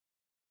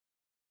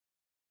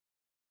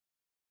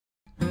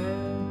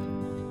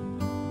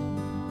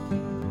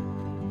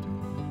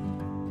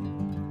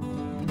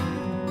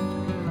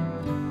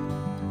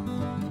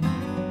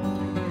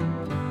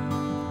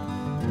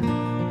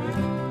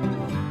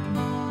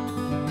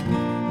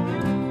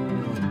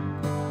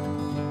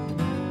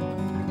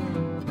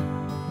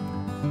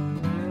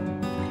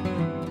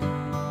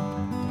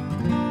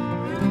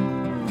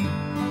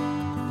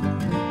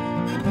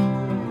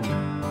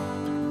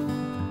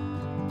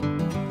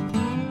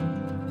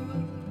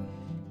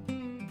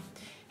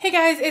Hey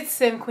guys, it's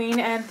SimQueen,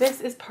 and this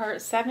is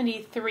part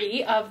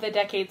 73 of the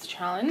Decades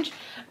Challenge.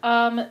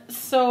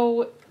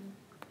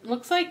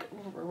 Looks like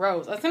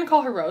Rose. I was going to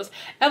call her Rose.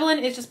 Evelyn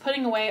is just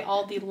putting away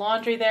all the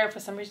laundry there.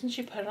 For some reason,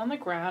 she put it on the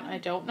ground. I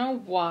don't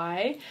know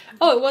why.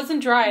 Oh, it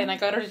wasn't dry, and I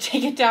got her to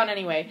take it down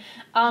anyway.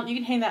 You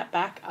can hang that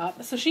back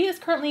up. So she is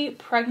currently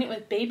pregnant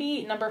with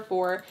baby number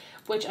 4,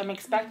 which I'm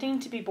expecting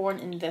to be born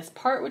in this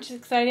part, which is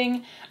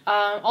exciting.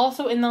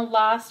 Also, in the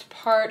last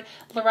part,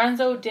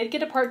 Lorenzo did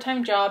get a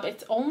part-time job.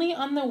 It's only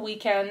on the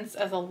weekends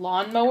as a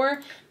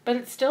lawnmower, but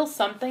it's still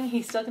something.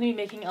 He's still going to be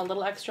making a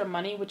little extra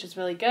money, which is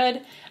really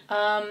good.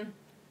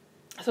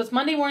 So it's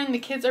Monday morning, the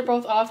kids are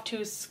both off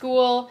to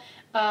school,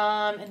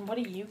 and what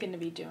are you going to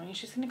be doing?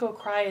 She's going to go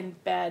cry in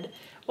bed.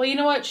 Well, you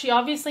know what? She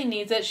obviously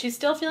needs it. She's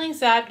still feeling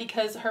sad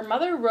because her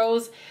mother,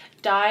 Rose,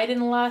 died in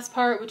the last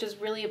part, which is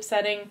really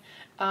upsetting.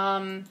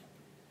 I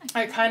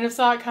kind of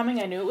saw it coming.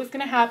 I knew it was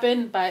going to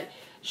happen, but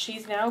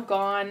she's now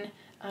gone.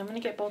 I'm going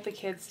to get both the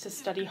kids to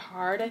study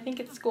hard, I think,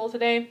 at school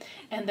today.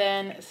 And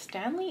then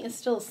Stanley is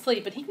still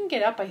asleep, but he can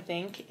get up, I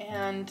think,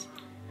 and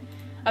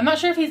I'm not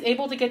sure if he's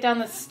able to get down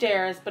the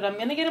stairs, but I'm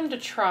going to get him to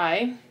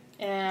try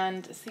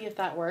and see if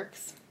that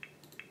works.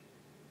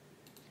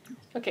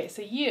 Okay,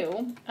 so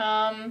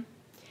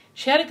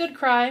she had a good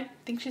cry. I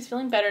think she's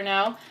feeling better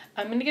now.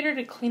 I'm going to get her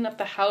to clean up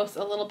the house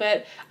a little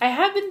bit. I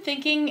have been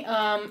thinking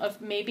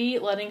of maybe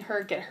letting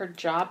her get her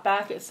job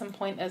back at some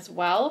point as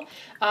well.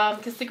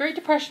 Because the Great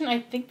Depression, I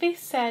think they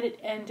said it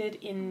ended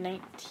in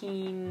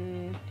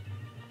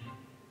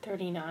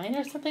 1939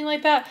 or something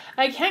like that.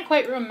 I can't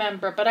quite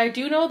remember, but I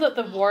do know that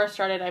the war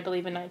started, I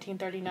believe, in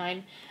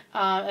 1939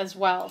 as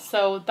well.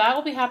 So that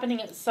will be happening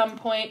at some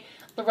point.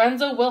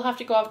 Lorenzo will have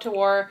to go off to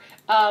war,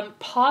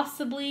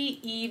 possibly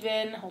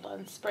even, hold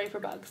on, spray for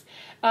bugs,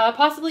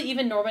 possibly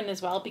even Norman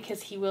as well,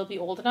 because he will be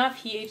old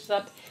enough. He ages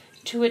up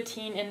to a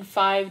teen in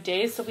 5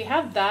 days, so we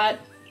have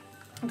that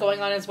going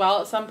on as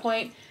well at some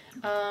point.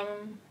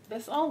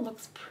 This all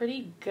looks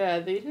pretty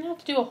good. They didn't have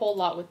to do a whole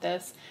lot with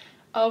this.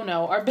 Oh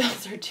no, our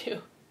bills are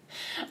due.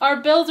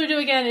 Our bills are due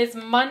again. It's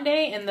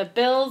Monday and the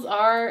bills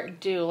are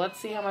due. Let's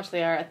see how much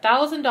they are.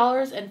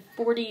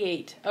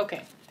 $1,000.48.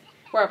 Okay.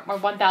 Or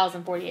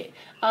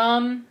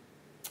 $1,048.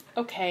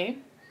 Okay.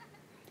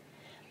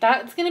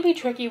 That's going to be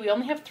tricky. We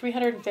only have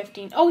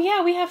 315. Oh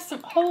yeah, we have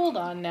some, hold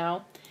on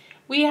now.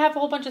 We have a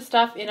whole bunch of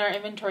stuff in our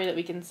inventory that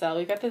we can sell.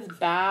 We've got this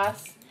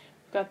bass.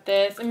 We've got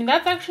this. I mean,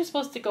 that's actually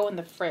supposed to go in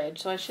the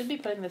fridge. So I should be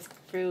putting this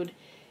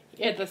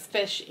this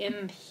fish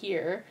in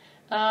here.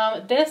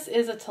 This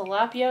is a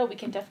tilapia. We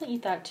can definitely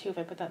eat that too if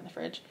I put that in the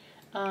fridge.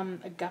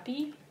 A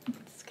guppy?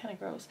 It's kind of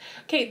gross.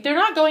 Okay, they're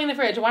not going in the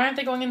fridge. Why aren't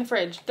they going in the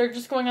fridge? They're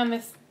just going on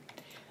this.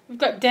 We've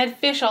got dead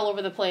fish all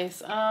over the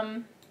place.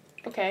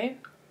 Okay.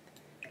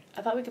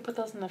 I thought we could put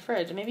those in the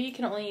fridge. Maybe you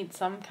can only eat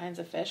some kinds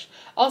of fish.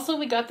 Also,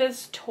 we got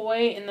this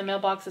toy in the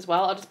mailbox as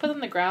well. I'll just put it on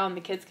the ground.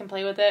 The kids can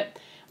play with it.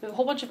 We have a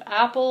whole bunch of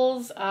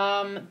apples.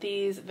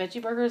 These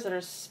veggie burgers that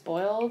are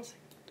spoiled.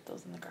 Put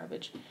those in the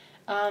garbage.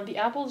 The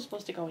apples are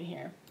supposed to go in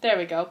here. There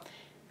we go.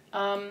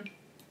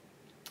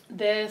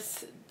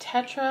 This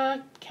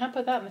Tetra, can't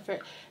put that in the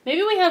fridge.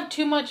 Maybe we have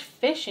too much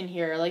fish in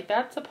here. Like,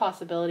 that's a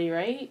possibility,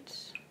 right?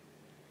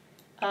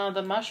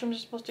 The mushrooms are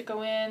supposed to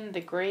go in,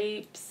 the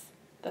grapes,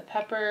 the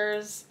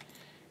peppers.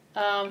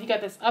 You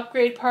got this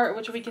upgrade part,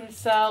 which we can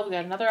sell. We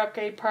got another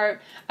upgrade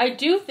part. I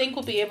do think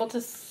we'll be able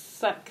to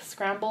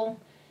scramble.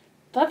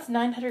 That's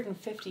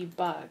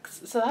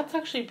 $950. So that's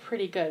actually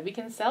pretty good. We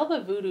can sell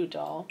the voodoo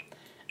doll.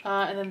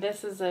 And then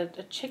this is a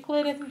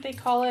chiclet, I think they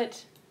call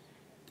it.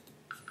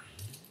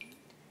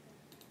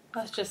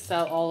 Let's just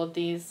sell all of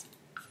these.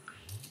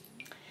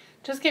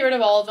 Just get rid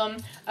of all of them.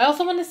 I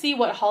also want to see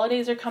what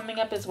holidays are coming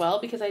up as well,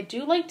 because I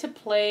do like to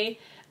play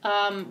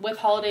with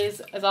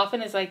holidays as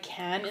often as I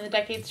can in the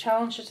Decades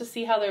Challenge, just to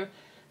see how they're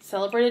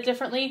celebrated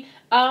differently.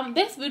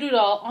 This voodoo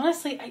doll,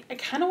 honestly, I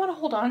kind of want to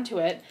hold on to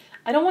it.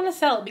 I don't want to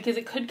sell it because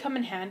it could come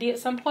in handy at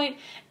some point,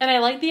 and I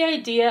like the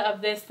idea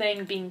of this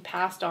thing being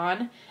passed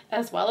on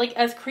as well. Like,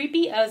 as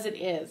creepy as it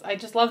is, I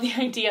just love the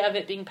idea of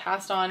it being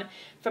passed on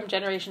from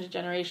generation to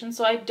generation,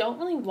 so I don't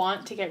really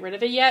want to get rid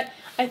of it yet.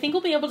 I think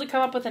we'll be able to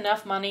come up with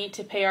enough money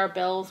to pay our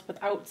bills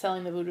without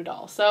selling the voodoo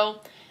doll.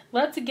 So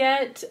let's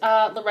get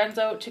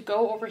Lorenzo to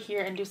go over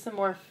here and do some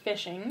more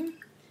fishing.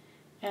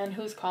 And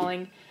who's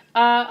calling?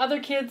 Other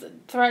kids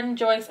threatened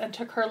Joyce and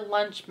took her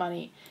lunch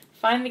money.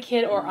 Find the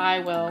kid or I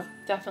will.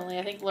 Definitely.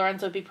 I think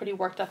Lorenzo would be pretty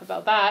worked up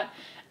about that.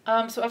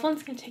 So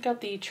Evelyn's going to take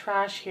out the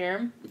trash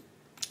here.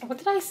 What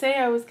did I say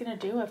I was going to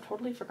do? I've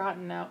totally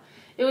forgotten now.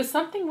 It was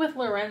something with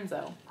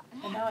Lorenzo.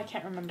 And now I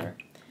can't remember.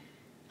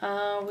 We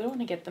don't want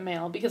to get the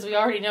mail because we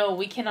already know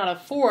we cannot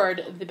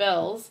afford the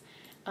bills.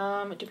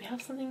 Do we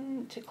have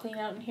something to clean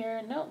out in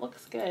here? No, it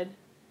looks good.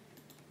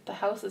 The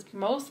house is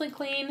mostly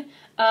clean.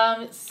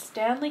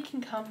 Stanley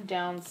can come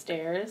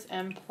downstairs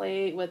and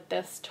play with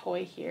this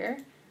toy here.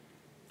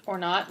 Or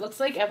not. Looks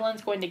like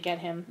Evelyn's going to get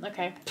him.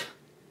 Okay.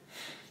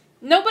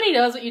 Nobody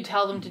does what you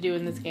tell them to do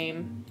in this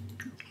game.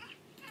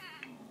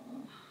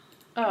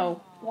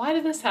 Oh, why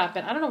did this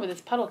happen? I don't know where this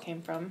puddle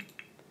came from.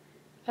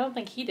 I don't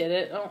think he did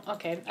it. Oh,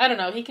 okay. I don't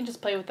know. He can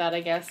just play with that,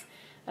 I guess.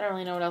 I don't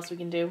really know what else we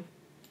can do.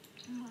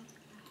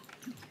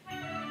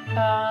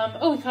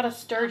 Oh, we caught a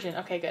sturgeon.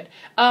 Okay, good.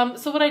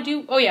 So what I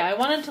do... Oh, yeah. I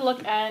wanted to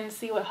look and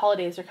see what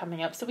holidays are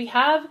coming up. So we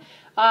have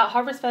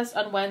Harvest Fest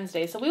on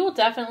Wednesday. So we will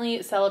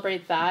definitely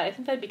celebrate that. I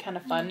think that'd be kind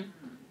of fun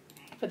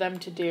for them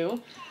to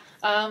do.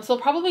 So we'll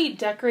probably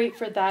decorate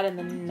for that in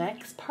the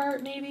next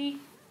part, maybe.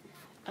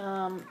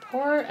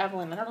 Poor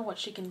Evelyn. I don't know what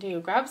she can do.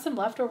 Grab some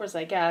leftovers,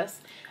 I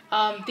guess.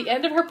 The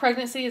end of her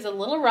pregnancy is a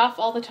little rough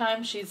all the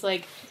time. She's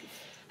like...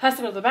 has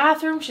to go to the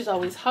bathroom. She's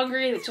always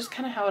hungry. It's just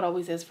kind of how it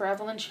always is for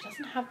Evelyn. She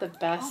doesn't have the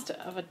best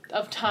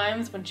of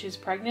times when she's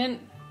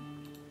pregnant.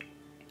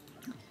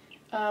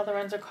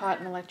 Lorenzo caught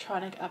an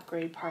electronic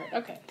upgrade part.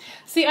 Okay.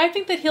 See, I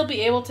think that he'll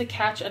be able to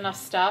catch enough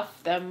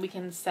stuff that we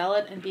can sell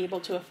it and be able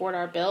to afford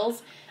our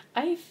bills.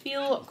 I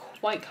feel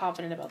quite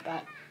confident about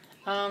that.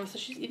 So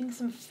she's eating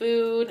some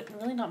food.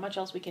 Really not much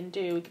else we can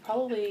do. We could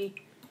probably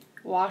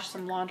wash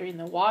some laundry in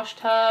the wash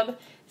tub.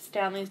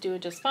 Stanley's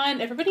doing just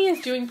fine. Everybody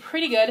is doing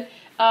pretty good.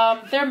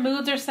 Their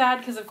moods are sad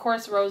because, of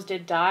course, Rose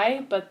did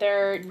die, but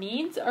their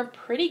needs are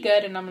pretty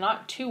good, and I'm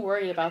not too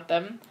worried about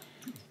them.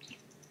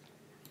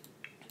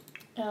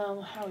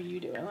 How are you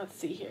doing? Let's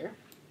see here.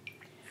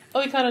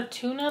 Oh, we caught a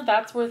tuna.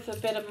 That's worth a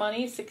bit of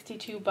money,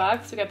 62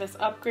 bucks. We got this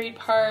upgrade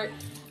part.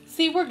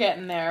 See, we're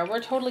getting there.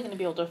 We're totally going to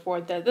be able to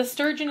afford that. The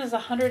sturgeon is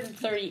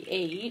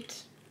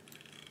 138.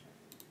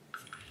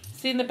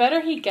 See, and the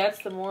better he gets,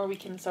 the more we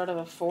can sort of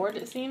afford,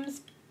 it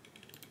seems.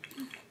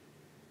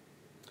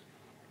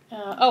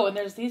 Oh, and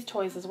there's these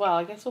toys as well.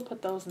 I guess we'll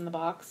put those in the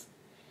box.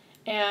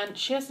 And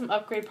she has some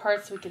upgrade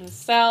parts we can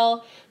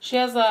sell. She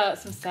has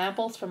some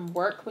samples from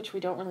work, which we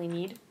don't really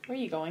need. Where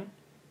are you going?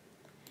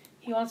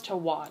 He wants to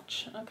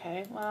watch.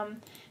 Okay. I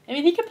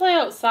mean, he could play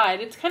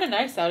outside. It's kind of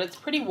nice out. It's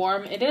pretty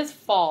warm. It is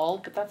fall,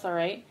 but that's all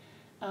right.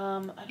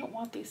 I don't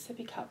want these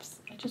sippy cups.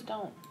 I just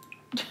don't.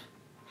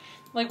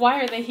 Like,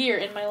 why are they here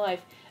in my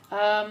life?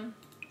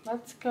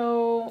 Let's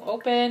go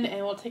open,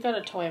 and we'll take out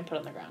a toy and put it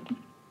on the ground.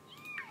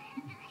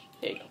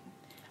 There you go.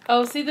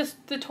 Oh, see,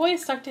 the toy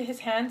is stuck to his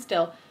hand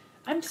still.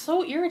 I'm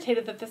so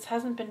irritated that this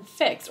hasn't been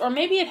fixed. Or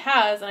maybe it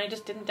has, and I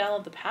just didn't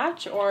download the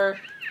patch, or...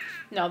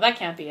 No, that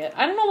can't be it.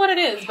 I don't know what it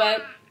is,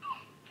 but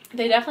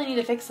they definitely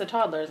need to fix the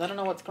toddlers. I don't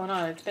know what's going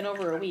on. It's been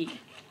over a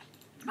week.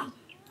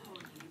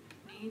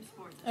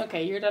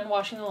 Okay, you're done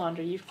washing the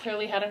laundry. You've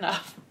clearly had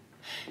enough.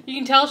 You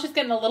can tell she's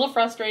getting a little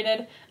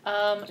frustrated.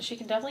 She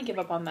can definitely give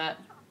up on that.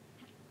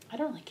 I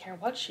don't really care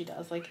what she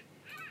does. Like,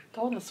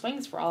 go on the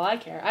swings for all I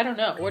care. I don't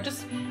know. We're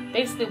just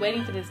basically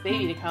waiting for this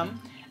baby to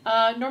come.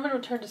 Norman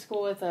returned to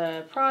school with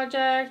a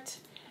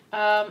project.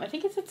 I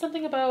think it said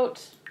something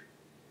about...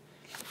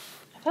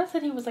 I thought it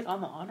said he was like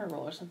on the honor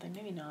roll or something.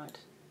 Maybe not.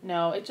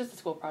 No, it's just a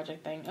school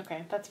project thing.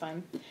 Okay, that's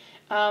fine.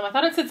 I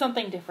thought it said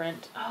something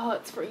different. Oh,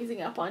 it's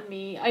freezing up on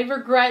me. I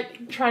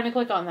regret trying to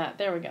click on that.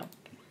 There we go.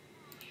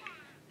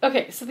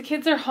 Okay, so the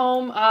kids are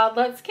home.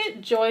 Let's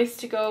get Joyce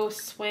to go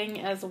swing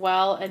as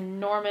well, and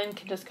Norman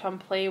can just come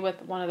play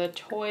with one of the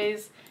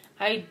toys.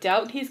 I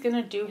doubt he's going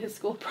to do his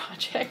school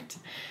project.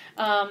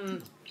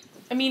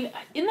 I mean,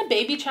 in the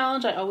baby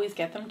challenge, I always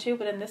get them to,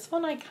 but in this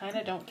one, I kind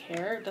of don't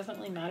care. It doesn't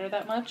really matter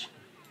that much.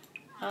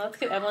 Let's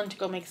get Evelyn to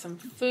go make some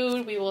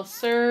food. We will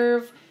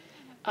serve.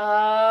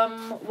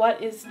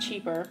 What is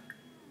cheaper?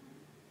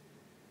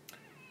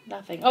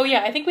 Nothing. Oh,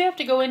 yeah, I think we have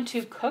to go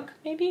into cook,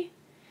 maybe?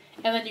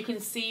 And then you can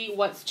see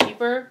what's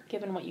cheaper,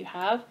 given what you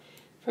have.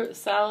 Fruit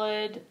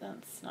salad,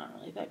 that's not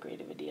really that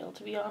great of a deal,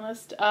 to be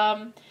honest.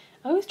 I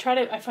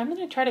find that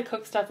I try to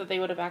cook stuff that they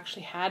would have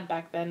actually had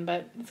back then,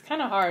 but it's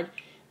kind of hard.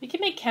 We can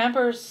make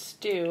camper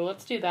stew.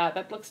 Let's do that.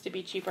 That looks to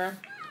be cheaper.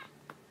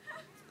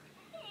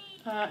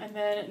 And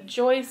then,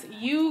 Joyce,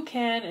 you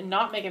can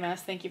not make a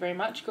mess. Thank you very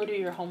much. Go do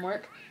your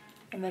homework.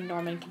 And then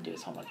Norman can do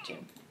his homework, too.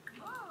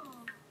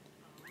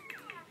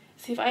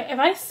 See, if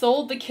I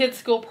sold the kids'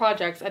 school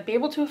projects, I'd be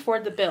able to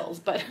afford the bills.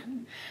 But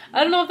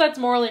I don't know if that's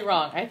morally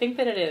wrong. I think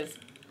that it is.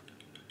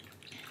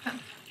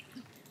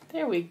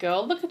 There we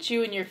go. Look at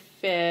you and your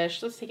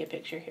fish. Let's take a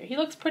picture here. He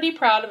looks pretty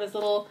proud of his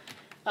little...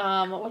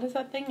 what is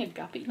that thing? A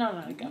guppy? No,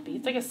 not a guppy.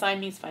 It's like a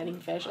Siamese fighting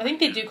fish. I think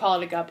they do call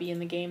it a guppy in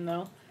the game,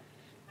 though.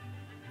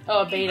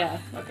 Oh, a beta.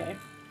 Okay.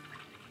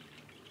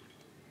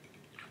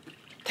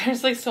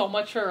 There's like so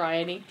much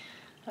variety.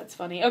 That's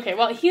funny. Okay,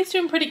 well, he's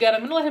doing pretty good. I'm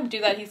going to let him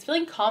do that. He's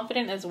feeling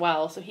confident as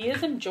well, so he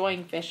is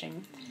enjoying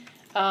fishing.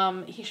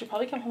 He should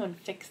probably come home and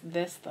fix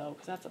this, though,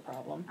 because that's a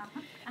problem.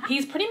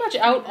 He's pretty much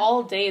out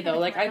all day, though.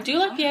 Like, I do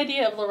like the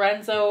idea of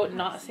Lorenzo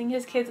not seeing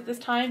his kids at this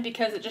time,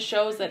 because it just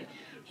shows that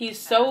he's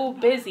so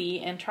busy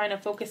and trying to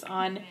focus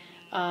on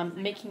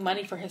making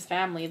money for his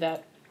family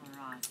that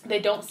they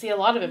don't see a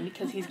lot of him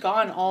because he's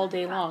gone all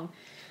day long.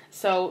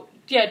 So,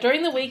 yeah,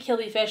 during the week he'll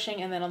be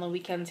fishing, and then on the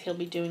weekends he'll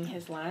be doing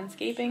his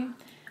landscaping.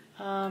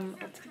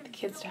 Let's get the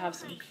kids to have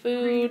some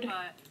food.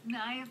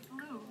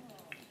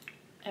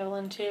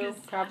 Evelyn, too.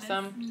 Grab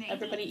some.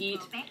 Everybody eat.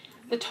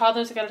 The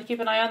toddlers, I got to keep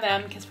an eye on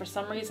them because for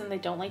some reason they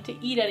don't like to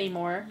eat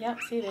anymore. Yep,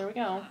 see, there we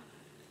go.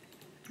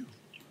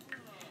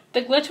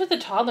 The glitch with the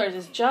toddlers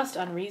is just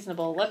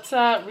unreasonable. Let's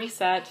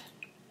reset.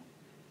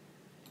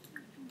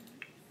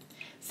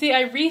 See,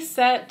 I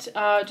reset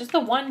just the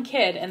one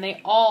kid, and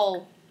they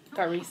all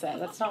got reset.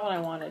 That's not what I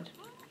wanted.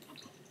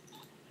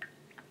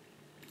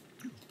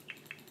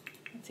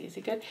 Let's see, is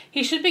he good?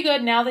 He should be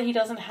good now that he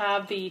doesn't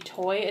have the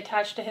toy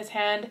attached to his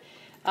hand.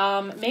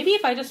 Maybe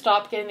if I just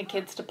stopped getting the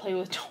kids to play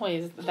with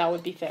toys, that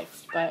would be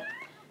fixed, but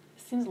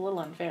it seems a little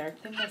unfair.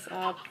 Clean this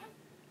up.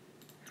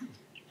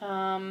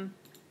 Let's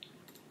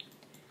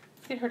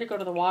get her to go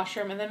to the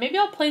washroom, and then maybe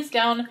I'll place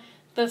down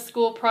the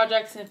school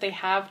projects, and if they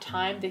have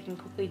time, they can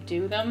quickly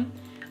do them.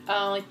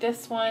 Like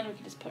this one, we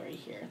can just put right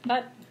here.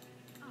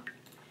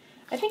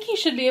 I think he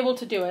should be able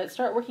to do it.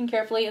 Start working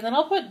carefully, and then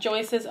I'll put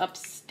Joyce's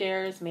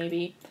upstairs,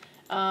 maybe.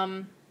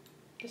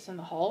 Just in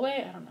the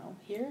hallway? I don't know.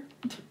 Here?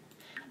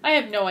 I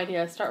have no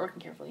idea. Start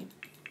working carefully.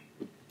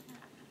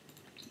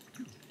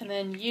 And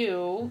then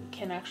you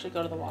can actually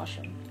go to the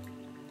washroom.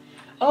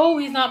 Oh,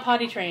 he's not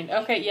potty trained.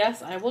 Okay,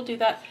 yes, I will do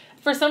that.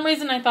 For some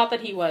reason, I thought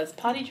that he was.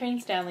 Potty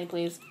trained Stanley,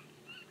 please.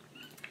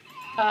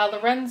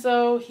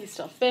 Lorenzo, he's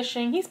still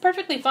fishing. He's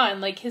perfectly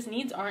fine. Like, his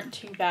needs aren't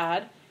too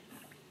bad.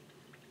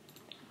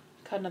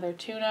 Cut another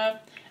tuna.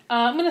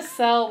 I'm going to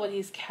sell what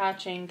he's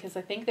catching because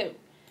I think that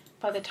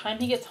by the time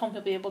he gets home,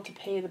 he'll be able to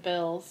pay the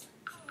bills.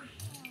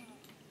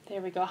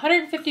 There we go.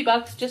 150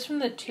 bucks just from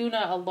the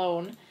tuna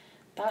alone.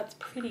 That's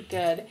pretty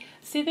good.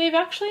 See, they've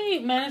actually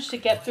managed to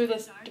get through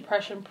this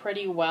depression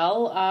pretty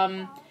well.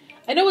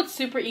 I know it's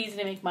super easy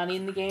to make money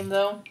in the game,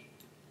 though.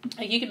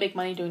 Like, you can make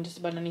money doing just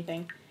about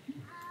anything.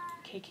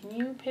 Okay, can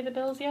you pay the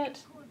bills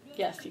yet?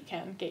 Yes, you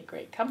can. Okay,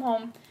 great. Come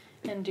home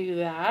and do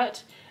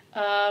that.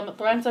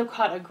 Lorenzo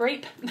caught a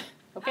grape.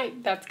 Okay,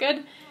 that's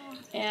good.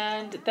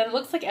 And then it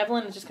looks like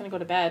Evelyn is just going to go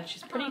to bed.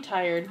 She's pretty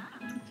tired.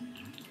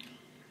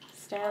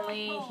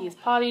 Stanley, he's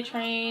potty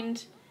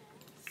trained.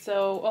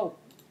 So,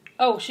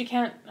 oh, she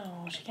can't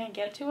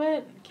get to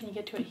it? Can you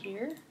get to it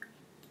here?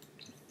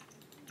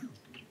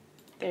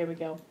 There we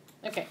go.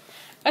 Okay.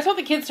 I just want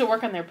the kids to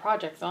work on their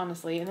projects,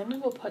 honestly, and then we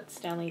will put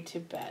Stanley to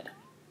bed.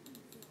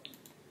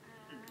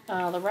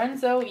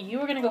 Lorenzo,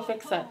 you are going to go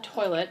fix that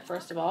toilet,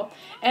 first of all.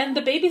 And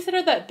the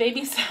babysitter that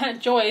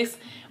babysat Joyce,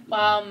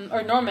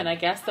 or Norman, I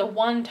guess, the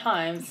one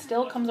time,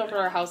 still comes over to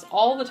our house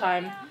all the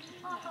time.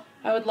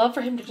 I would love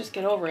for him to just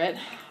get over it.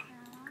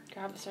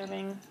 Grab a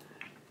serving.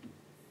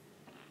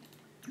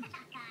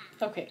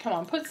 Okay, come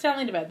on, put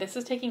Stanley to bed. This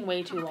is taking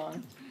way too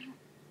long.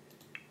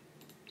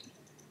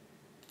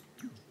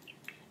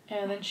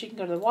 And then she can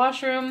go to the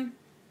washroom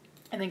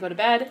and then go to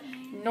bed.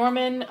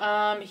 Norman,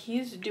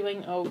 he's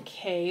doing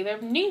okay.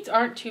 Their needs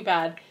aren't too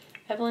bad.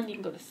 Evelyn, you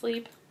can go to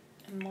sleep.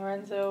 And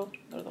Lorenzo,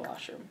 go to the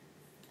washroom.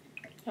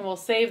 And we'll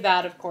save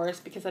that, of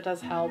course, because that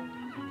does help.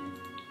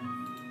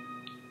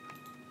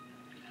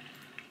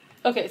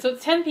 Okay, so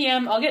it's 10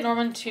 p.m. I'll get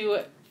Norman to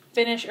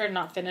finish, or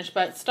not finish,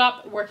 but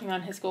stop working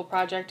on his school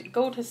project.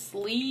 Go to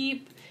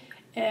sleep.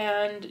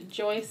 And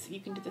Joyce, you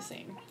can do the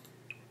same.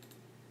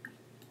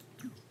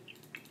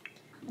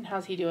 And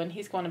how's he doing?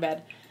 He's going to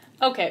bed.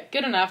 Okay,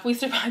 good enough. We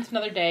survived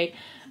another day.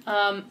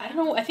 I don't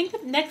know. I think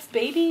the next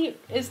baby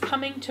is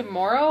coming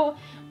tomorrow,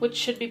 which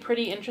should be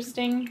pretty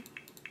interesting.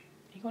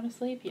 Are you going to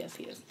sleep? Yes,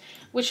 he is.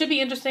 Which should be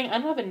interesting. I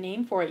don't have a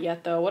name for it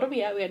yet, though. What are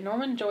we at? We had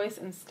Norman, Joyce,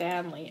 and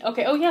Stanley.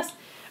 Okay. Oh, yes.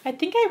 I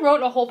think I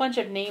wrote a whole bunch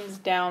of names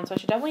down, so I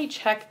should definitely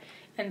check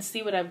and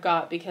see what I've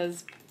got,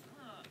 because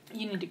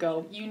you need to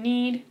go. You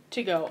need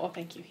to go. Oh,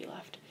 thank you. He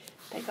left.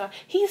 Thank God.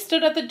 He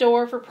stood at the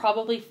door for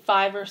probably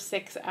 5 or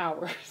 6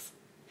 hours.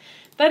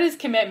 That is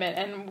commitment,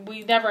 and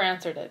we never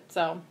answered it,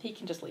 so he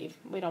can just leave.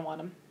 We don't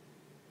want him.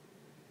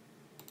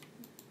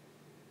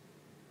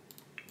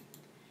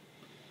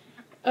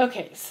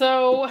 Okay,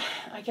 so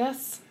I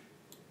guess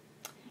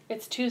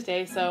it's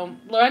Tuesday, so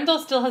Lorenzo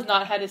still has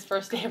not had his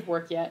first day of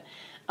work yet.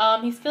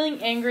 He's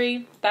feeling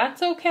angry.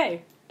 That's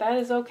okay. That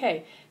is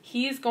okay.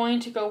 He's going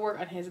to go work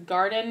on his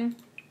garden.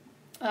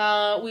 We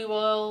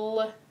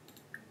will...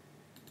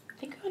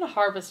 I think I'm going to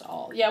harvest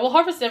all. Yeah, we'll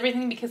harvest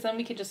everything because then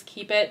we could just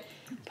keep it,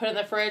 put it in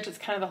the fridge. It's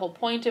kind of the whole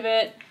point of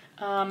it.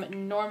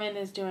 Norman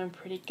is doing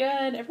pretty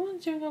good.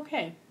 Everyone's doing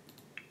okay.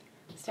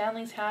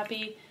 Stanley's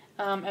happy.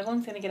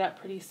 Evelyn's going to get up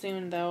pretty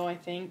soon, though, I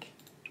think.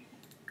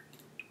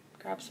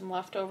 Grab some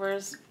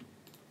leftovers.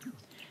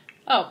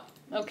 Oh,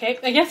 okay.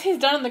 I guess he's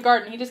done in the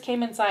garden. He just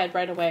came inside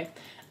right away.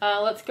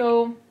 Let's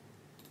go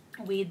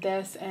weed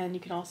this, and you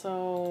can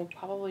also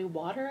probably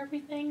water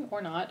everything,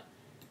 or not.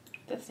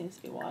 This needs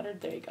to be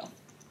watered. There you go.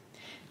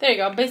 There you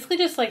go. Basically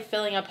just like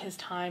filling up his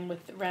time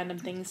with random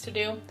things to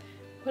do.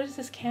 What is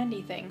this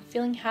candy thing?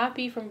 Feeling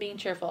happy from being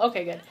cheerful.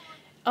 Okay, good.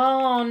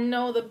 Oh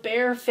no, the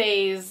bear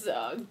phase.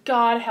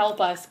 God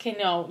help us. Okay,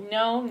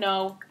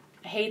 no.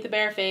 I hate the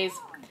bear phase.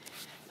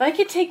 If I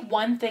could take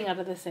one thing out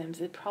of The Sims,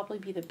 it'd probably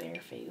be the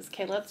bear phase.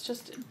 Okay, let's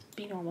just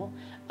be normal.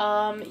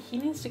 He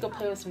needs to go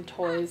play with some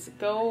toys.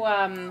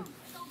 Go,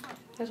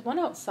 there's one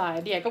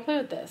outside. Yeah, go play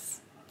with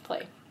this.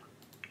 Play.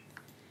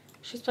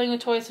 She's playing with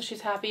toys, so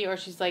she's happy, or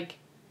she's like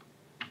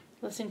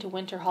listening to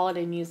winter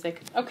holiday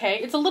music. Okay,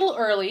 it's a little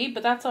early,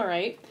 but that's all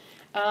right.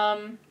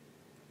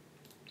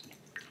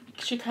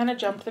 She kind of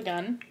jumped the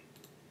gun.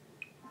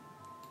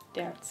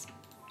 Dance.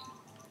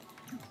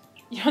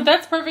 You know,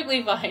 that's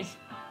perfectly fine.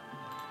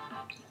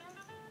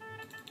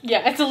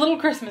 Yeah, it's a little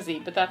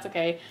Christmassy, but that's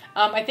okay.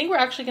 I think we're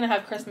actually going to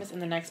have Christmas in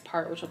the next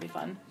part, which will be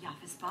fun.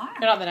 Or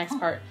not the next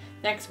part.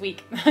 Next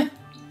week.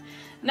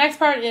 Next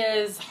part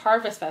is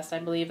Harvest Fest, I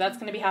believe. That's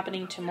going to be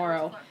happening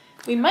tomorrow.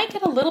 We might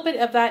get a little bit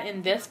of that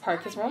in this part,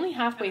 because we're only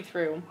halfway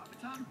through.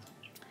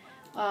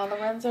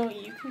 Lorenzo,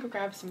 you can go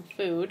grab some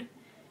food.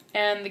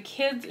 And the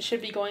kids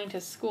should be going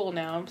to school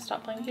now.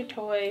 Stop playing with your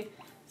toy.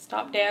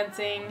 Stop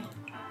dancing.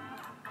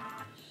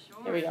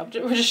 There we go.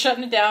 We're just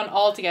shutting it down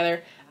all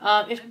together.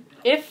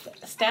 If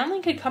Stanley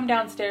could come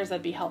downstairs,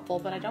 that'd be helpful,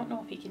 but I don't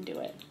know if he can do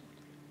it.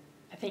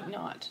 I think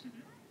not.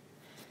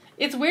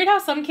 It's weird how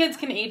some kids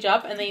can age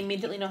up and they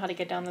immediately know how to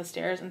get down the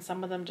stairs, and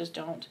some of them just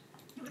don't.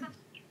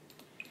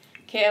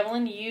 Okay,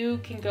 Evelyn, you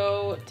can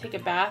go take a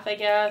bath, I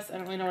guess. I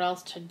don't really know what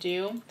else to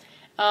do.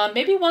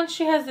 Maybe once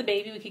she has the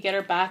baby, we could get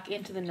her back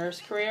into the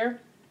nurse career,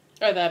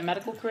 or the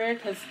medical career,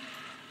 because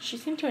she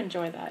seemed to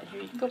enjoy that.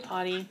 Here, you can go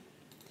potty,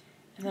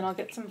 and then I'll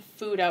get some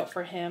food out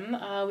for him.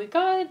 We've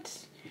got,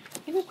 I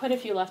think we have quite a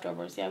few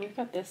leftovers. Yeah, we've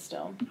got this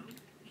still.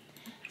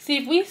 See,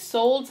 if we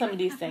sold some of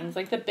these things,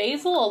 like the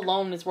basil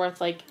alone is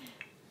worth like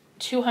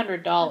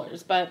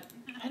 $200, but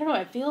I don't know,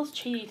 it feels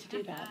cheaty to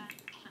do that.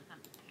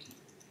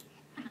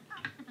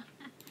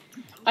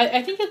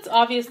 I think it's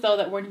obvious, though,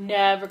 that we're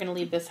never going to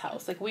leave this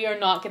house. Like, we are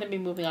not going to be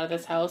moving out of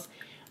this house.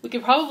 We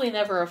could probably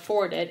never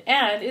afford it.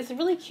 And it's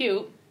really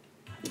cute.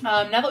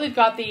 Now that we've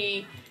got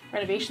the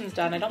renovations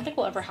done, I don't think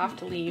we'll ever have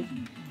to leave.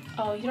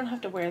 Oh, you don't have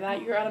to wear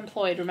that. You're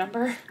unemployed,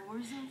 remember?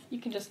 You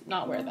can just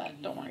not wear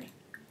that. Don't worry.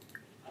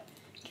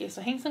 Okay,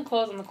 so hang some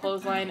clothes on the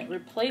clothesline.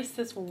 Replace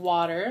this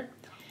water.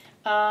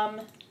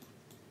 Yeah,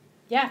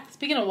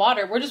 speaking of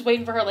water, we're just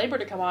waiting for her labor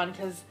to come on,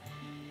 because...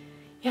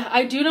 yeah,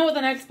 I do know what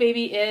the next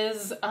baby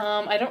is.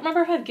 I don't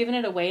remember if I've given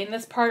it away in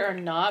this part or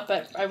not,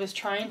 but I was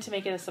trying to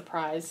make it a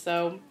surprise,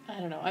 so I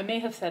don't know. I may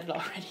have said it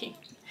already.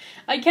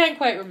 I can't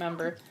quite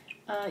remember.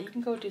 You can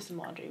go do some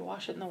laundry.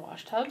 Wash it in the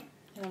wash tub.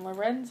 And then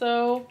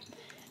Lorenzo,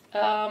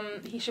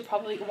 he should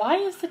probably... why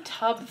is the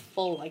tub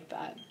full like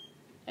that?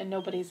 And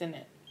nobody's in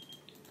it.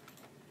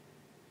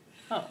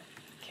 Oh,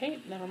 okay,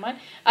 never mind.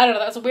 I don't know,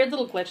 that was a weird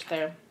little glitch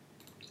there.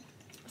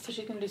 So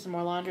she's going to do some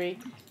more laundry.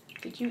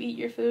 Did you eat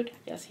your food?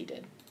 Yes, he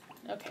did.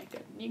 Okay,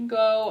 good. You can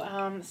go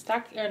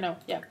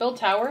build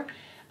tower.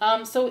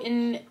 So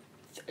in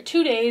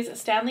 2 days,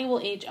 Stanley will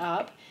age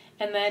up,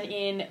 and then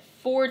in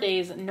 4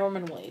 days,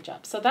 Norman will age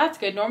up. So that's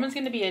good. Norman's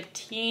going to be a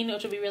teen,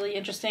 which will be really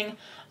interesting,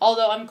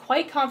 although I'm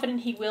quite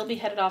confident he will be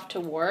headed off to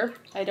war.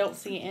 I don't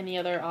see any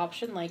other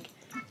option. Like,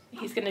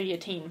 he's going to be a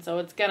teen, so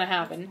it's going to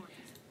happen.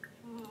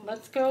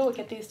 Let's go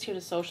get these two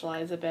to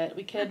socialize a bit.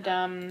 We could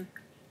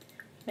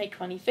make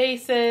funny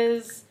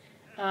faces.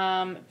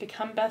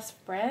 Become best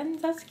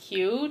friends? That's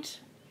cute.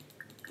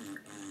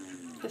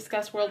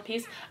 Discuss world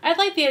peace. I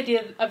like the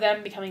idea of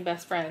them becoming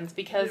best friends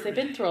because they've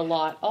been through a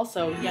lot.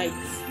 Also, yikes.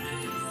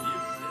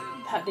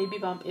 That baby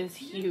bump is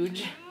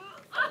huge.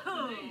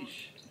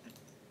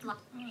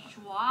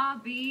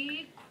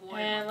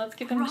 And let's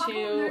get them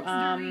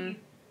to,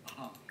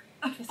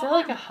 is there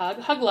like a hug?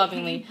 Hug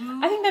lovingly.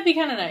 I think that'd be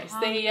kind of nice.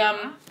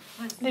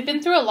 They've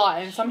been through a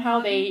lot and somehow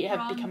they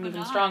have become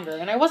even stronger.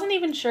 And I wasn't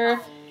even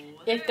sure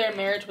if their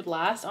marriage would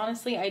last,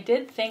 honestly. I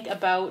did think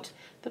about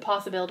the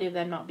possibility of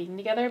them not being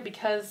together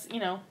because, you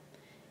know,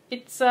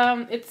 it's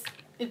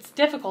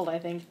difficult, I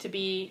think, to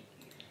be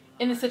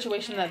in the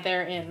situation that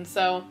they're in.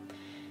 So,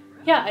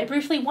 yeah, I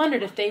briefly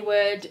wondered if they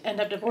would end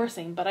up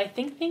divorcing, but I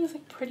think things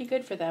look pretty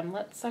good for them.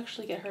 Let's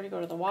actually get her to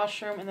go to the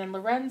washroom. And then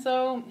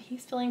Lorenzo,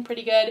 he's feeling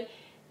pretty good.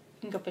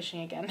 He can go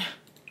fishing again.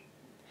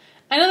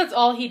 I know that's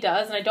all he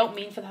does, and I don't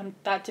mean for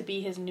that to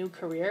be his new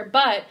career,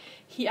 but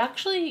he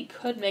actually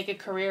could make a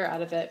career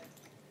out of it.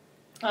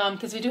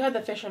 Because we do have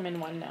the fisherman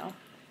one now.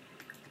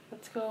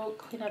 Let's go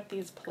clean up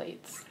these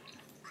plates.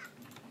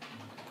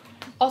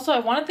 Also, I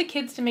wanted the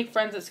kids to make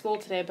friends at school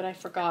today, but I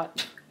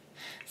forgot.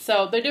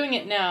 So they're doing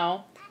it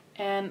now,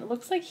 and it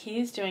looks like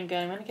he's doing good.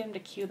 I'm going to get him to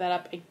cue that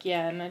up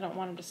again. I don't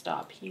want him to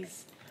stop.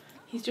 He's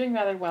doing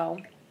rather well.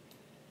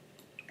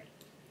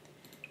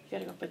 You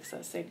gotta go fix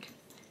that sink.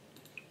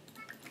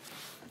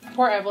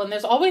 Poor Evelyn.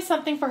 There's always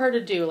something for her to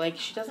do. Like,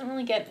 she doesn't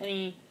really get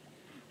any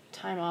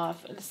time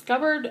off. I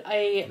discovered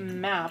a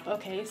map.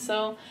 Okay,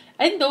 so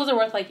I think those are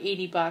worth like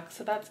 $80,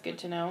 so that's good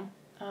to know.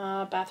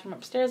 Bathroom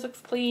upstairs looks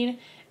clean.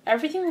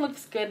 Everything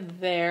looks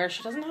good there.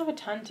 She doesn't have a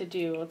ton to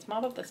do. Let's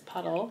mop up this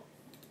puddle.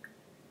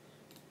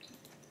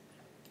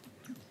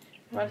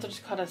 Lorenzo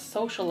just caught a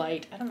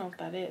socialite. I don't know what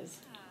that is.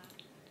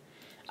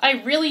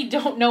 I really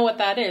don't know what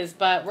that is,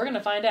 but we're going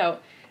to find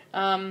out.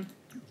 I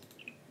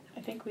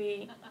think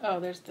oh,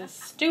 there's this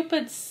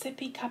stupid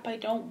sippy cup I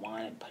don't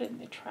want. I put it in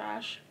the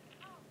trash.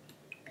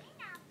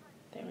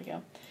 There we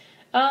go.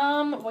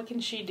 What can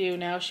she do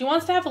now? She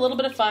wants to have a little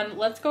bit of fun.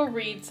 Let's go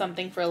read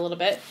something for a little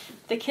bit.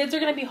 The kids are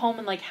going to be home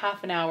in like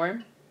half an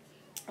hour.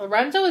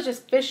 Lorenzo is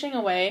just fishing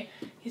away.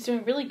 He's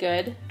doing really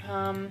good.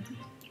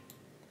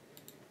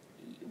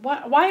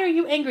 Why are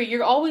you angry?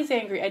 You're always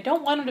angry. I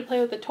don't want him to play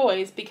with the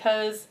toys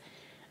because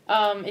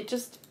it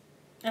just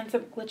ends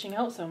up glitching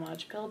out so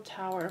much. Build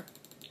tower.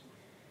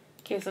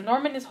 Okay, so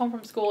Norman is home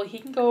from school. He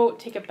can go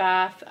take a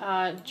bath.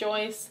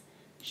 Joyce,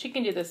 she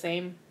can do the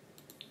same.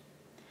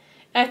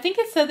 And I think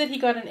it said that he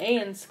got an A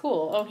in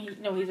school. Oh,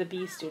 no, he's a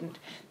B student.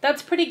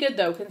 That's pretty good,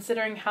 though,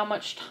 considering how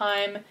much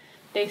time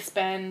they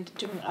spend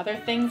doing other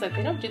things. Like,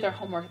 they don't do their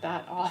homework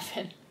that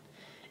often.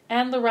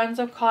 And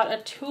Lorenzo caught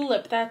a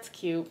tulip. That's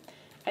cute.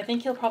 I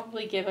think he'll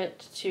probably give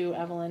it to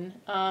Evelyn.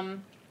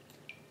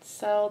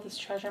 Sell this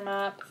treasure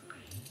map.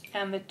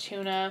 And the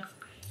tuna.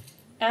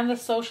 And the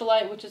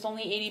socialite, which is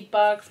only $80,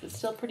 but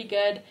still pretty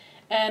good.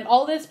 And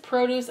all this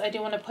produce I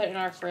do want to put in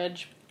our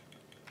fridge.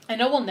 I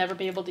know we'll never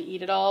be able to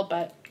eat it all,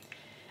 but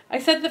I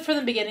said that from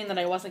the beginning that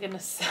I wasn't going to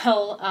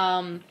sell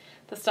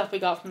the stuff we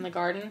got from the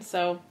garden,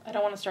 so I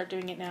don't want to start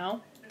doing it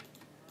now.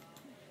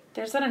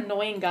 There's that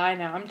annoying guy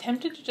now. I'm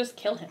tempted to just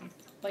kill him.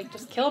 Like,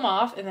 just kill him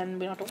off, and then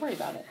we don't have to worry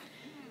about it.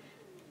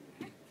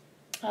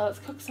 Let's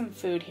cook some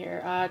food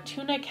here.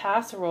 Tuna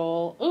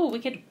casserole. Ooh, we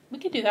could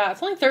do that.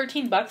 It's only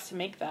 $13 to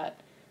make that.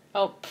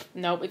 Oh,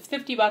 no, it's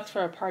 $50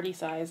 for a party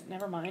size.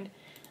 Never mind.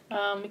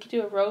 We could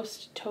do a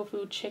roast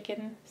tofu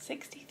chicken.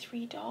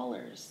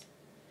 $63.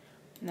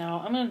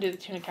 No, I'm going to do the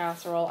tuna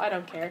casserole. I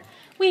don't care.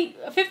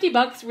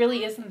 $50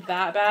 really isn't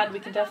that bad. We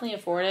can definitely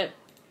afford it.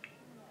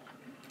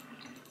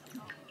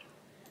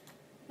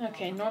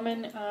 Okay,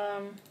 Norman,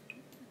 I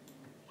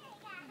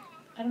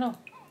don't know.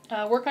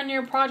 Work on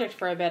your project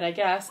for a bit, I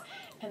guess.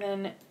 And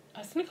then, I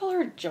was going to call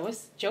her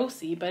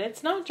Josie, but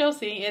it's not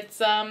Josie. It's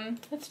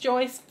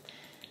Joyce.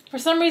 For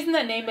some reason,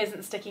 that name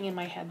isn't sticking in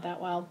my head that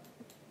well.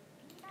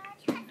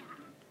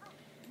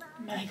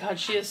 My God,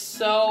 she is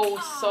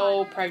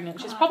so pregnant.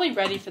 She's probably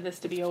ready for this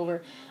to be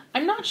over.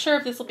 I'm not sure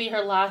if this will be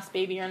her last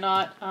baby or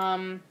not.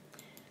 I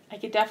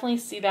could definitely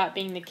see that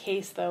being the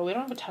case, though. We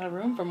don't have a ton of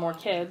room for more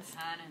kids.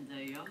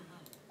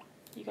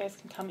 You guys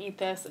can come eat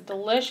this.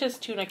 Delicious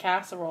tuna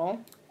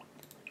casserole.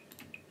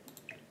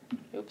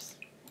 Oops.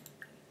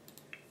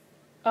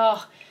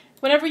 Oh,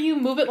 whenever you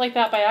move it like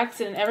that by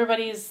accident,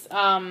 everybody's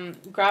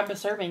grab a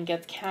serving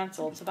gets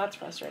canceled, so that's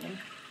frustrating.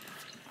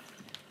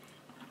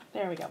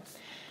 There we go.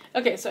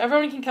 Okay, so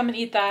everyone can come and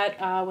eat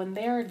that. When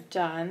they're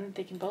done,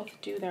 they can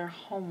both do their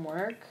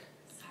homework.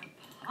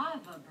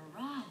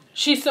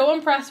 She's so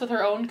impressed with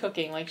her own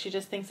cooking. Like, she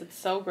just thinks it's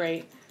so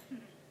great.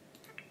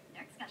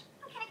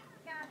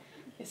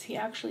 Is he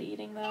actually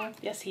eating, though?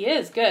 Yes, he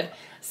is. Good.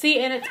 See,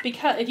 and it's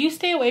because if you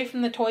stay away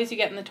from the toys you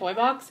get in the toy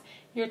box,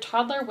 your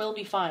toddler will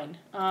be fine.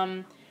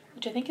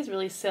 Which I think is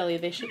really silly.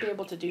 They should be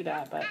able to do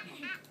that, but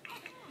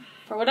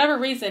for whatever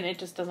reason, it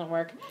just doesn't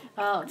work.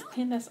 Let's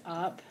clean this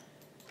up.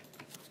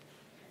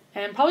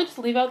 And probably just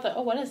leave out the...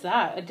 Oh, what is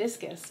that? A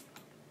discus.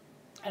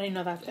 I didn't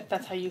know if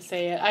that's how you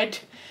say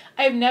it.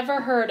 I've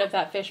never heard of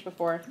that fish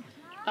before.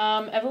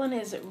 Evelyn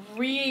is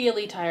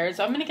really tired,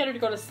 so I'm going to get her to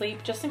go to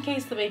sleep just in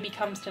case the baby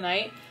comes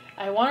tonight.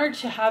 I want her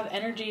to have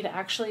energy to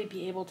actually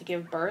be able to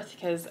give birth,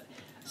 because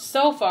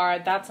so far,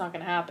 that's not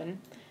going to happen.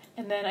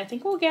 And then I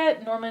think we'll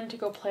get Norman to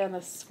go play on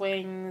the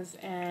swings,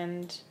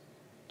 and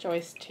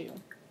Joyce too.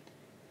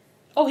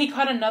 Oh, he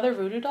caught another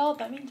voodoo doll?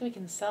 That means we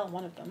can sell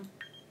one of them.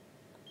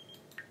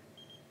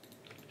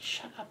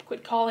 Shut up,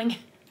 quit calling.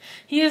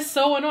 He is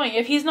so annoying.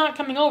 If he's not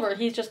coming over,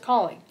 he's just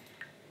calling.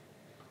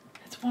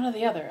 It's one or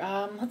the other.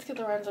 Let's get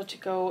Lorenzo to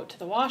go to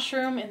the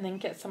washroom and then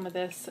get some of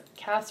this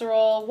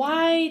casserole.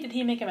 Why did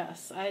he make a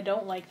mess? I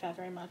don't like that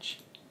very much.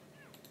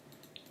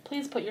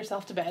 Please put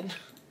yourself to bed.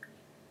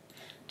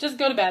 Just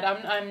go to bed.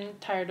 I'm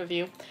tired of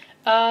you.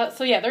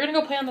 So yeah, they're going to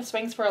go play on the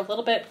swings for a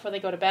little bit before they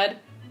go to bed.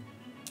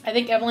 I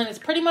think Evelyn is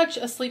pretty much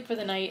asleep for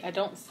the night. I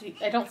don't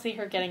see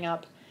her getting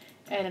up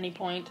at any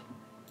point.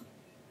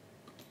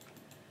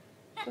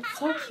 It's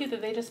so cute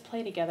that they just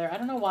play together. I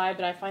don't know why,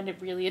 but I find it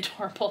really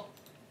adorable.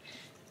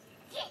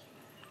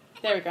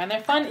 There we go. And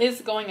their fun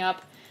is going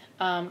up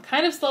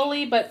kind of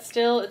slowly, but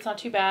still it's not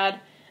too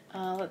bad.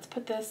 Let's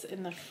put this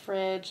in the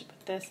fridge,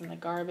 put this in the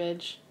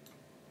garbage.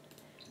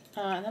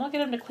 And then I'll get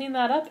them to clean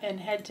that up and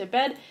head to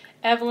bed.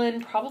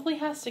 Evelyn probably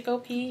has to go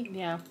pee.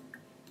 Yeah,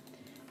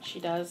 she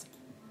does.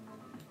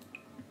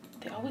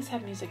 They always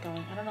have music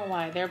going. I don't know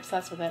why. They're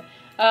obsessed with it.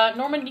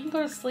 Norman, you can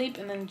go to sleep,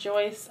 and then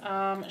Joyce,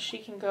 she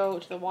can go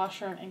to the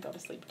washroom and go to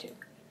sleep too.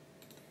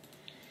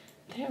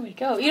 There we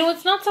go. You know,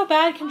 it's not so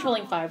bad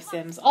controlling 5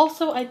 Sims.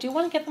 Also, I do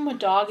want to get them a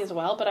dog as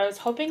well, but I was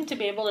hoping to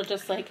be able to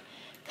just, like,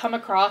 come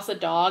across a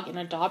dog and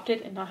adopt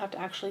it and not have to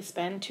actually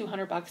spend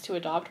 $200 to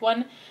adopt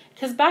one.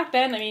 Because back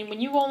then, I mean,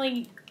 when you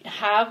only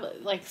have,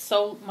 like,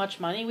 so much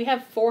money, we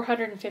have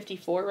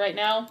 454 right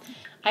now.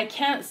 I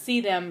can't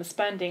see them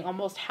spending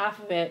almost half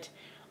of it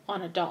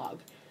on a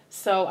dog.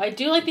 So I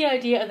do like the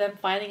idea of them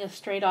finding a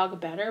stray dog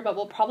better, but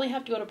we'll probably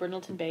have to go to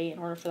Brindleton Bay in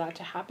order for that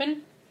to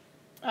happen.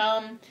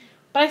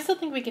 But I still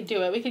think we could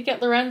do it. We could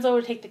get Lorenzo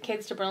to take the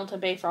kids to Brindleton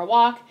Bay for a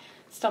walk,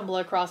 stumble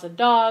across a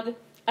dog.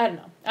 I don't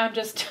know. I'm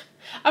just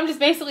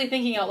basically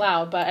thinking out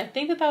loud, but I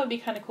think that would be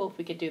kind of cool if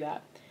we could do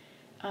that.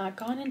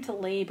 Gone into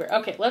labor.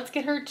 Okay, let's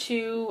get her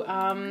to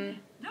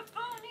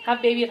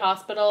have baby at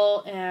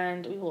hospital,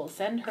 and we will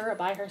send her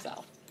by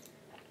herself.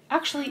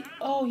 Actually,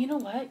 oh, you know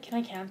what? Can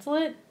I cancel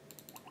it?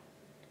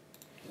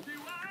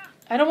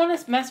 I don't want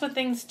to mess with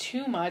things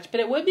too much, but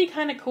it would be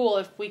kind of cool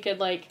if we could,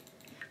 like...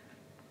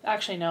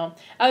 Actually, no.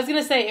 I was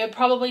going to say, it would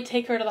probably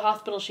take her to the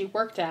hospital she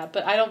worked at,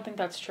 but I don't think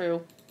that's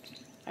true.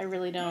 I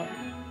really don't.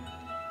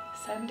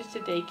 Send it to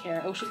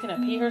daycare. Oh, she's going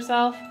to pee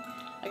herself?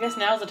 I guess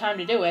now's the time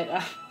to do it.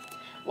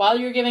 While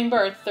you're giving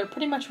birth, they're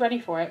pretty much ready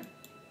for it.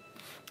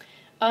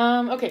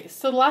 Okay,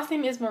 so the last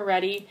name is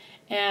Moretti,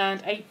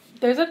 and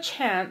there's a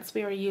chance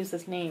we already used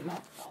this name.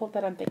 Hold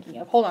that I'm thinking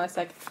of. Hold on a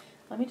sec.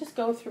 Let me just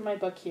go through my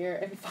book here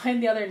and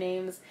find the other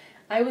names.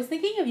 I was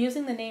thinking of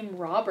using the name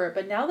Robert,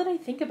 but now that I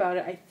think about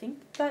it, I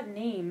think that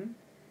name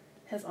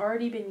has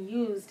already been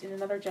used in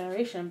another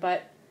generation,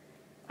 but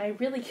I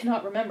really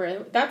cannot remember.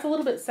 And that's a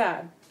little bit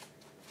sad.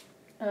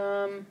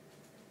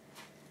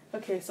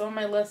 Okay, so on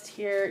my list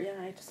here,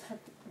 yeah, I just have...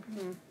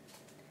 I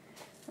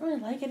don't really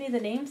like any of the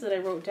names that I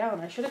wrote down.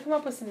 I should have come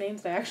up with some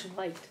names that I actually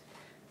liked.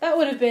 That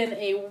would have been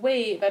a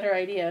way better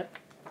idea.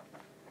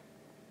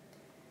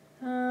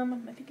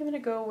 I think I'm going to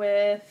go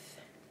with...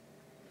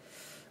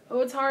 Oh,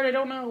 it's hard. I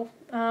don't know.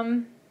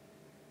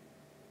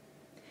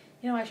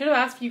 You know, I should have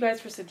asked you guys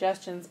for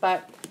suggestions,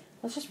 but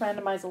let's just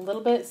randomize a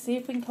little bit. See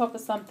if we can come up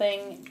with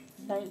something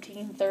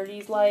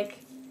 1930s like.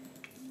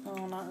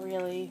 Oh, not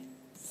really.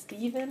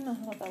 Stephen? I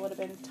don't know if that would have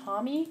been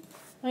Tommy.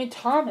 I mean,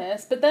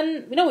 Thomas. But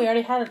then, we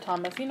already had a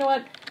Thomas. You know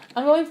what?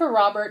 I'm going for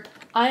Robert.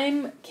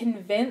 I'm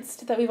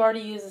convinced that we've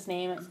already used his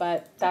name,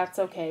 but that's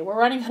okay. We're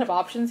running out of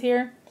options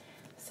here,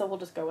 so we'll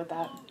just go with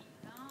that.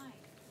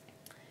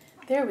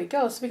 There we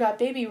go. So we got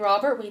baby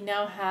Robert. We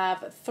now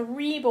have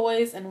 3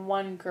 boys and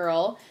 1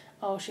 girl.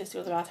 Oh, she has to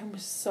go to the bathroom. It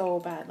was so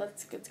bad.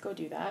 Let's go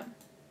do that.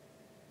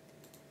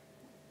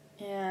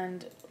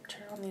 And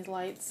turn on these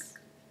lights.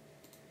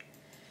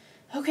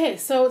 Okay,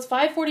 so it's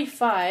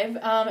 5:45.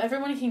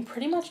 Everyone can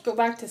pretty much go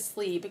back to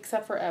sleep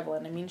except for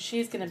Evelyn. I mean,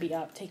 she's gonna be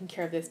up taking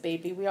care of this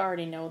baby. We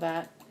already know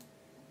that.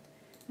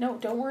 No,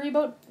 don't worry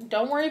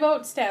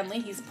about Stanley.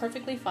 He's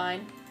perfectly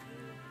fine.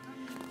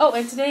 Oh,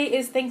 and today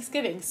is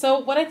Thanksgiving. So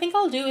what I think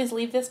I'll do is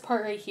leave this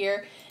part right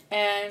here,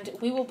 and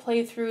we will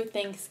play through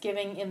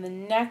Thanksgiving in the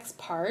next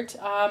part.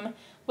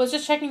 Was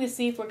just checking to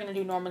see if we're going to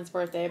do Norman's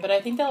birthday, but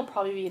I think that'll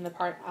probably be in the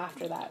part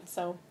after that.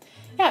 So,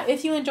 yeah,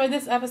 if you enjoyed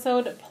this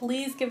episode,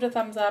 please give it a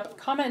thumbs up,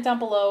 comment down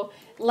below,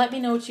 let me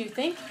know what you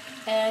think,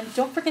 and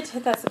don't forget to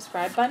hit that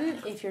subscribe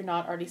button if you're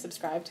not already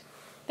subscribed.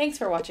 Thanks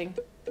for watching.